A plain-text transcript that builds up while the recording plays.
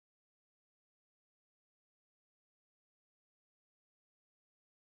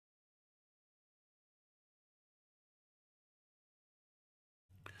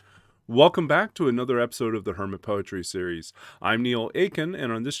Welcome back to another episode of the Hermit Poetry Series. I'm Neil Aitken, and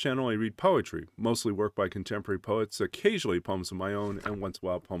on this channel I read poetry, mostly work by contemporary poets, occasionally poems of my own, and once in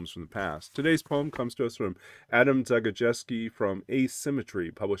a while poems from the past. Today's poem comes to us from Adam Zagajewski from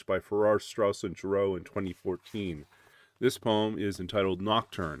Asymmetry, published by Farrar, Straus, and Giroux in 2014. This poem is entitled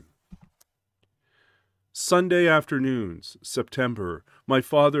Nocturne. Sunday afternoons, September. My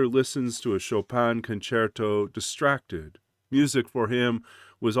father listens to a Chopin concerto distracted. Music for him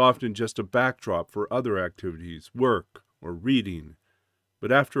was often just a backdrop for other activities, work or reading.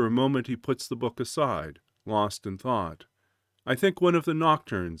 But after a moment he puts the book aside, lost in thought. I think one of the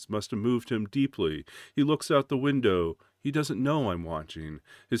nocturnes must have moved him deeply. He looks out the window. He doesn't know I'm watching.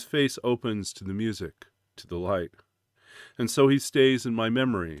 His face opens to the music, to the light. And so he stays in my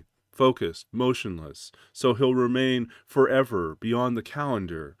memory, focused, motionless, so he'll remain forever beyond the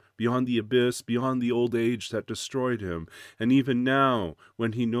calendar, beyond the abyss, beyond the old age that destroyed him. And even now,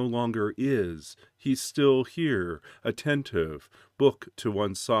 when he no longer is, he's still here, attentive, book to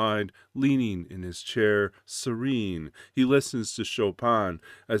one side, leaning in his chair, serene. He listens to Chopin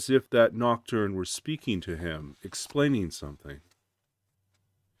as if that nocturne were speaking to him, explaining something.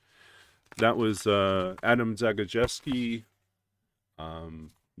 That was Adam Zagajewski,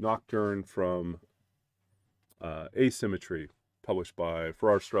 Nocturne from Asymmetry, published by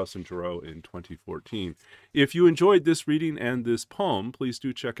Farrar, Straus, and Giroux in 2014. If you enjoyed this reading and this poem, please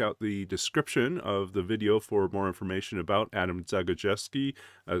do check out the description of the video for more information about Adam Zagajewski,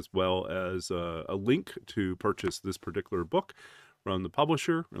 as well as a link to purchase this particular book from the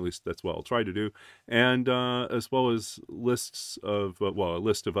publisher, or at least that's what I'll try to do, and as well as lists of, a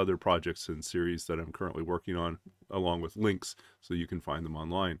list of other projects and series that I'm currently working on, along with links so you can find them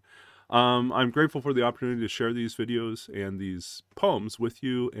online. I'm grateful for the opportunity to share these videos and these poems with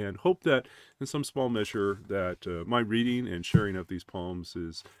you, and hope that in some small measure that my reading and sharing of these poems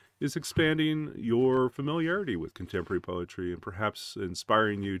is expanding your familiarity with contemporary poetry and perhaps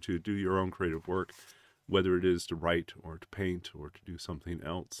inspiring you to do your own creative work, whether it is to write or to paint or to do something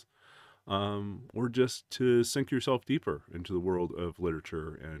else, or just to sink yourself deeper into the world of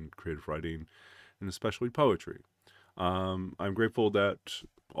literature and creative writing, and especially poetry. I'm grateful that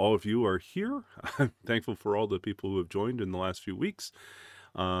all of you are here. I'm thankful for all the people who have joined in the last few weeks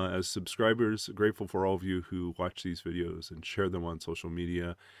as subscribers. Grateful for all of you who watch these videos and share them on social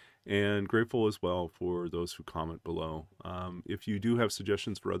media. And grateful as well for those who comment below. If you do have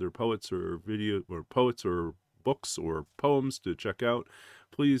suggestions for other poets or poets or books or poems to check out,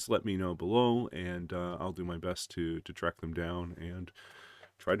 please let me know below, and I'll do my best to track them down and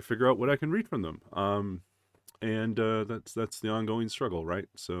try to figure out what I can read from them. That's the ongoing struggle, right?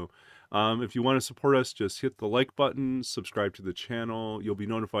 So if you want to support us, just hit the like button, subscribe to the channel. You'll be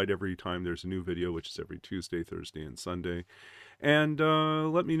notified every time there's a new video, which is every Tuesday, Thursday, and Sunday. And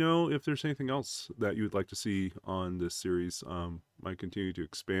let me know if there's anything else that you would like to see on this series. I continue to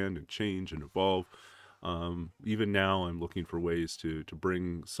expand and change and evolve. Even now, I'm looking for ways to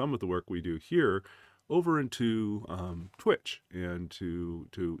bring some of the work we do here over into Twitch, and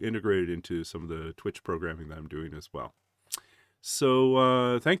to integrate it into some of the Twitch programming that I'm doing as well.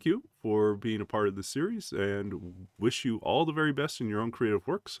 So thank you for being a part of this series, and wish you all the very best in your own creative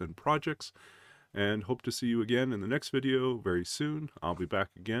works and projects, and hope to see you again in the next video very soon. I'll be back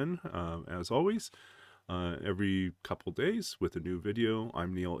again, as always, every couple days with a new video.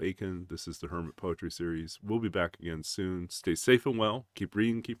 I'm Neil Aitken. This is the Hermit Poetry Series. We'll be back again soon. Stay safe and well. Keep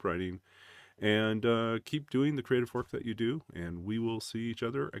reading, keep writing, and keep doing the creative work that you do, and we will see each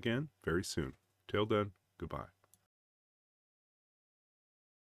other again very soon. Till then, goodbye.